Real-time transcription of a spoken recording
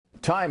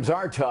Times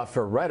are tough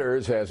for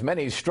renters as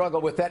many struggle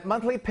with that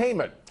monthly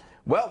payment.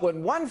 Well,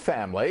 when one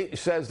family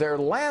says their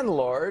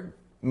landlord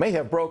may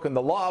have broken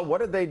the law, what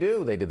did they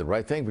do? They did the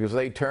right thing because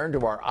they turned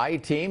to our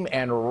I-team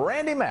and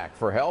Randy Mack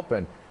for help.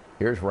 And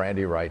here's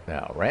Randy right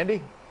now.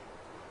 Randy?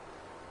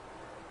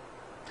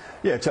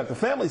 Yeah, Chuck, the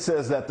family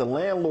says that the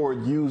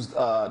landlord used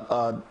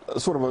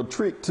sort of a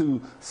trick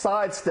to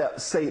sidestep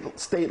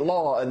state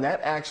law, and that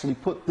actually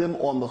put them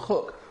on the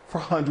hook for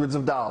hundreds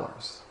of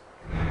dollars.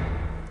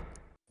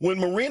 When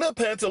Marina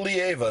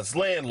Pantalieva's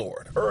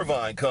landlord,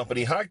 Irvine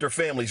Company, hiked her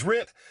family's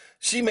rent,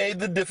 she made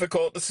the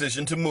difficult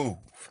decision to move.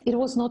 It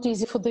was not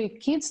easy for the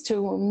kids to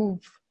move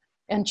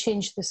and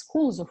change the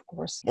schools, of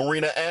course.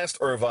 Marina asked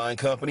Irvine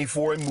Company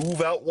for a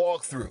move-out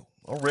walkthrough,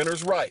 a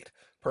renter's right,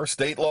 per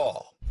state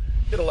law.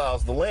 It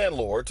allows the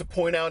landlord to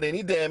point out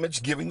any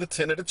damage, giving the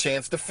tenant a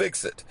chance to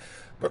fix it.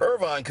 But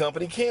Irvine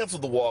Company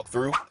canceled the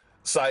walkthrough,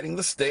 citing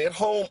the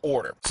stay-at-home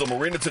order. So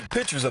Marina took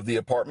pictures of the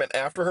apartment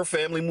after her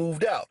family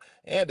moved out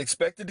and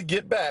expected to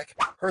get back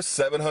her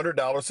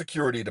 $700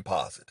 security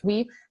deposit.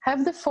 We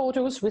have the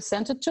photos, we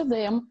sent it to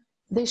them.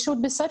 They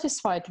should be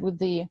satisfied with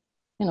the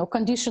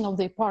condition of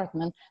the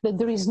apartment, that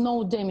there is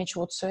no damage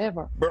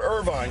whatsoever. But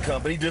Irvine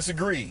Company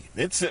disagreed.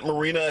 It sent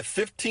Marina a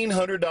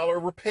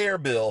 $1,500 repair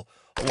bill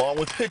along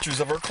with pictures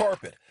of her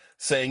carpet,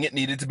 saying it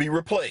needed to be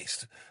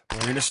replaced.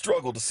 Marina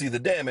struggled to see the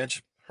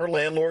damage her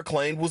landlord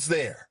claimed was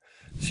there.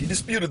 She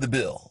disputed the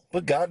bill,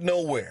 but got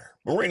nowhere.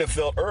 Marina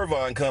felt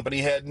Irvine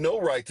Company had no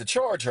right to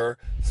charge her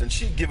since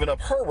she'd given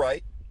up her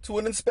right to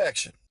an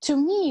inspection. To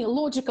me,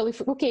 logically,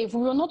 if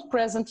we were not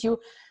present, you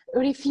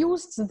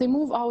refused the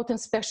move-out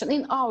inspection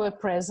in our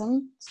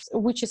presence,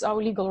 which is our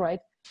legal right,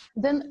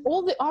 then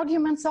all the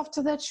arguments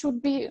after that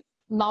should be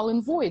null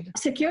and void.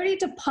 Security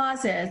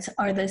deposits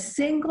are the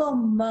single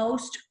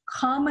most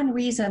common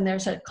reason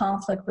there's a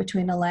conflict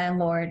between a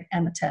landlord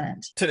and the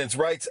tenant. Tenants'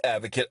 rights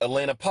advocate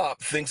Elena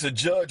Pop thinks a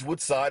judge would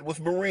side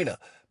with Marina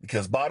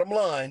because, bottom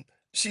line,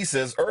 she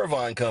says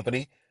Irvine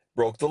Company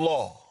broke the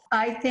law.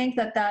 I think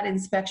that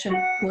inspection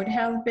could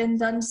have been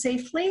done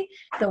safely.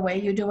 The way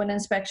you do an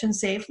inspection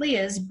safely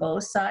is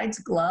both sides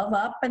glove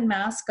up and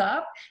mask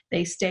up.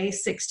 They stay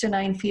 6 to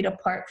 9 feet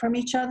apart from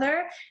each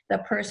other. The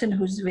person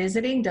who's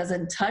visiting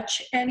doesn't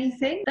touch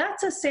anything.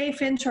 That's a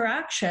safe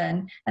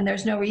interaction, and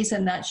there's no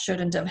reason that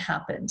shouldn't have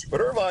happened. But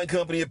Irvine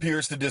Company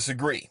appears to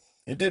disagree.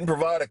 It didn't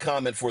provide a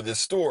comment for this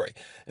story.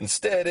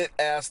 Instead, it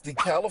asked the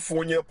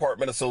California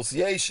Apartment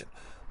Association,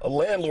 a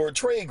landlord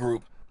trade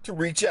group, to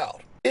reach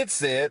out. It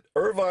said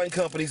Irvine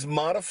Company's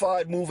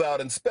modified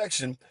move-out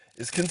inspection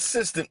is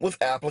consistent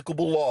with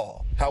applicable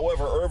law.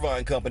 However,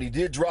 Irvine Company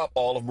did drop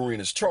all of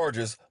Marina's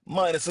charges,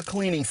 minus a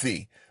cleaning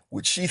fee,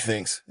 which she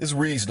thinks is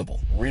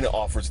reasonable. Marina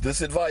offers this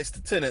advice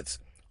to tenants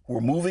who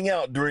are moving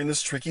out during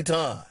this tricky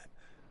time.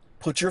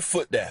 Put your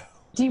foot down.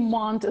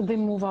 Demand the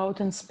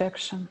move-out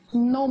inspection,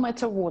 no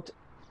matter what.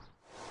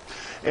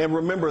 And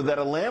remember that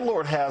a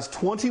landlord has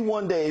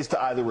 21 days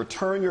to either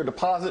return your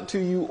deposit to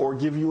you or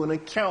give you an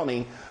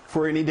accounting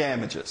for any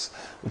damages.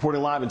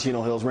 Reporting live in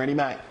Chino Hills, Randy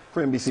Mack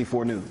for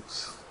NBC4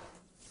 News.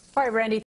 All right, Randy.